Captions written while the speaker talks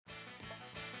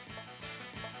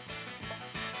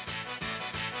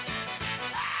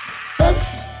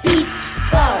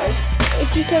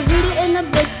If you can read it in the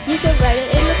book, you can write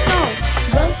it in the song.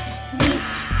 Books,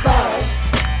 beats, bars.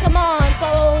 Come on,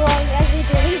 follow along as we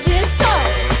read this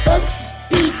song. Books,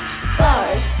 beats,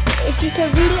 bars. If you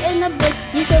can read it in the book,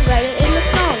 you can write it in the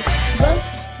song. Books,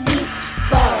 beats,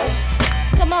 bars.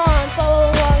 Come on, follow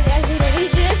along as we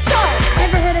read this song.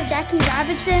 Ever heard of Jackie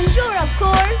Robinson? Sure, of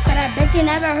course. But I bet you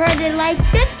never heard it like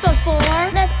this before.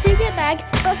 Let's take it back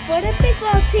before the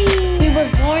baseball team. He was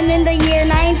born in the year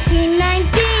 1919.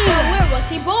 But where was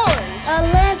he born?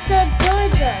 Atlanta,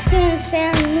 Georgia. Soon his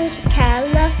family moved to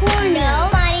California. No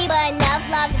money, but enough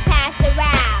love to pass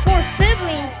around. 4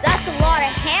 siblings, that's a lot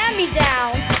of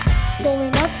hand-me-downs.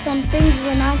 Growing up, some things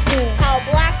were not cool. How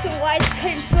blacks and whites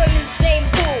couldn't swim in the same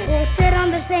pool. Or sit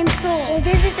on the same stool. Or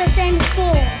visit the same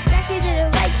school. Jackie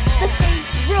didn't like the same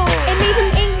rule. It made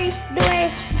him angry the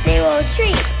way they will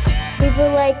treat people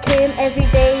like him every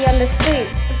day on the street.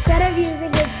 Instead of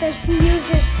using his fist, he used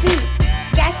his feet.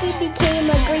 Jackie became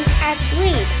a great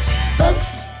athlete.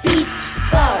 Books, beats,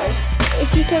 bars.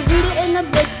 If you can read it in the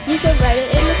book, you can write it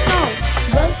in the song.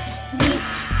 Books,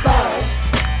 beats, bars.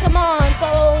 Come on,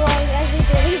 follow along as we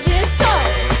read this song.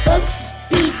 Books,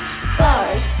 beats,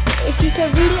 bars. If you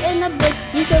can read it in the book,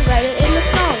 you can write it in the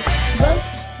song. Books,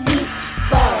 beats,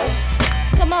 bars.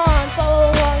 Come on,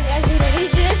 follow along as we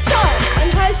read this song.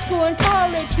 In high school and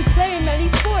college, he played many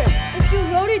sports. If you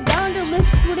wrote it down, the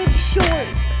list wouldn't be short.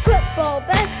 Football,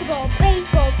 basketball,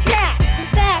 baseball, track. In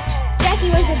fact, Jackie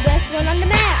was the best one on the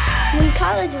map. When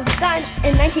college was done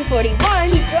in 1941,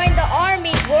 he joined the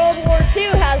Army. World War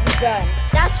II has begun.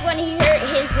 That's when he hurt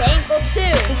his ankle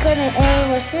too. He couldn't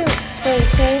aim or shoot, so he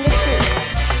trained to shoot.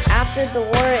 After the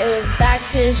war, it was back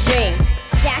to his dream.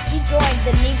 Jackie joined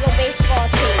the Negro baseball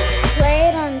team.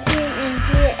 Played on team and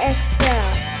he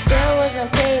excelled. There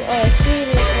wasn't paid or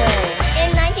treated well.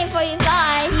 In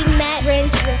 1945, he met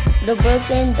The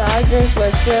Brooklyn Dodgers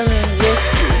was feeling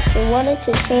risky. They wanted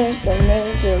to change the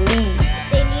major league.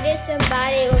 They needed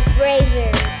somebody with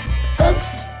bravery. Books,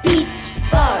 beats,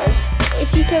 bars.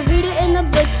 If you can read it in the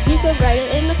book, you can write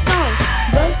it in the song.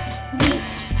 Books,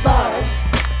 beats, bars.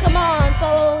 Come on,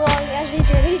 follow along as we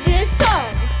read this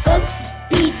song. Books,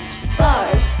 beats,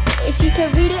 bars. If you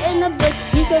can read it in the book,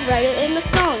 you can write it in the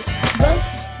song. Books,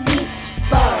 beats,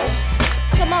 bars.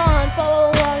 Come on,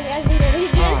 follow along as we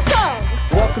read this song.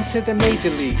 Welcome to the Major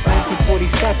Leagues,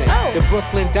 1947. The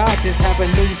Brooklyn Dodgers have a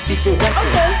new secret weapon.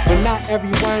 But not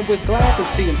everyone was glad to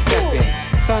see him step in.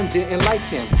 Some didn't like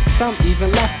him, some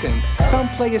even left him. Some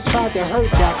players tried to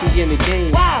hurt Jackie in the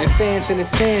game. And fans in the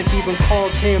stands even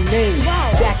called him names.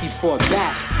 Jackie fought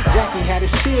back. Jackie had a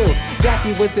shield.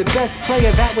 Jackie was the best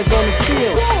player that was on the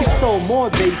field. He stole more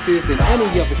bases than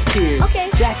any of his peers.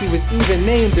 Jackie was even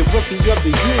named the Rookie of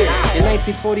the Year. In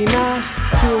 1949,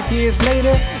 2 years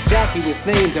later, Jackie was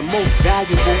named the most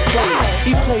valuable player.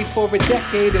 He played for a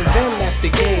decade and then left the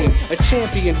game. A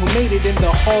champion who made it in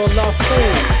the Hall of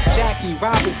Fame. Jackie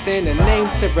Robinson, a name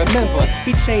to remember.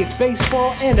 He changed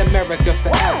baseball and America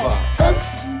forever. Books,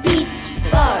 beats,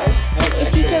 bars.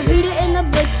 If you can read it in the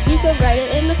book, you can write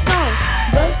it in the song.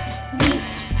 Books,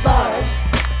 beats, bars.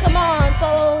 Come on,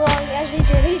 follow along as we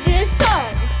read this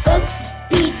song. Books,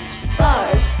 beats,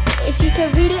 bars. If you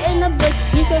can read it in the book,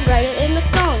 you can write it in the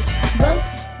song. Books,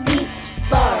 beats,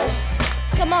 bars.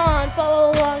 Come on,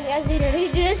 follow along as we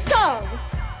read this song.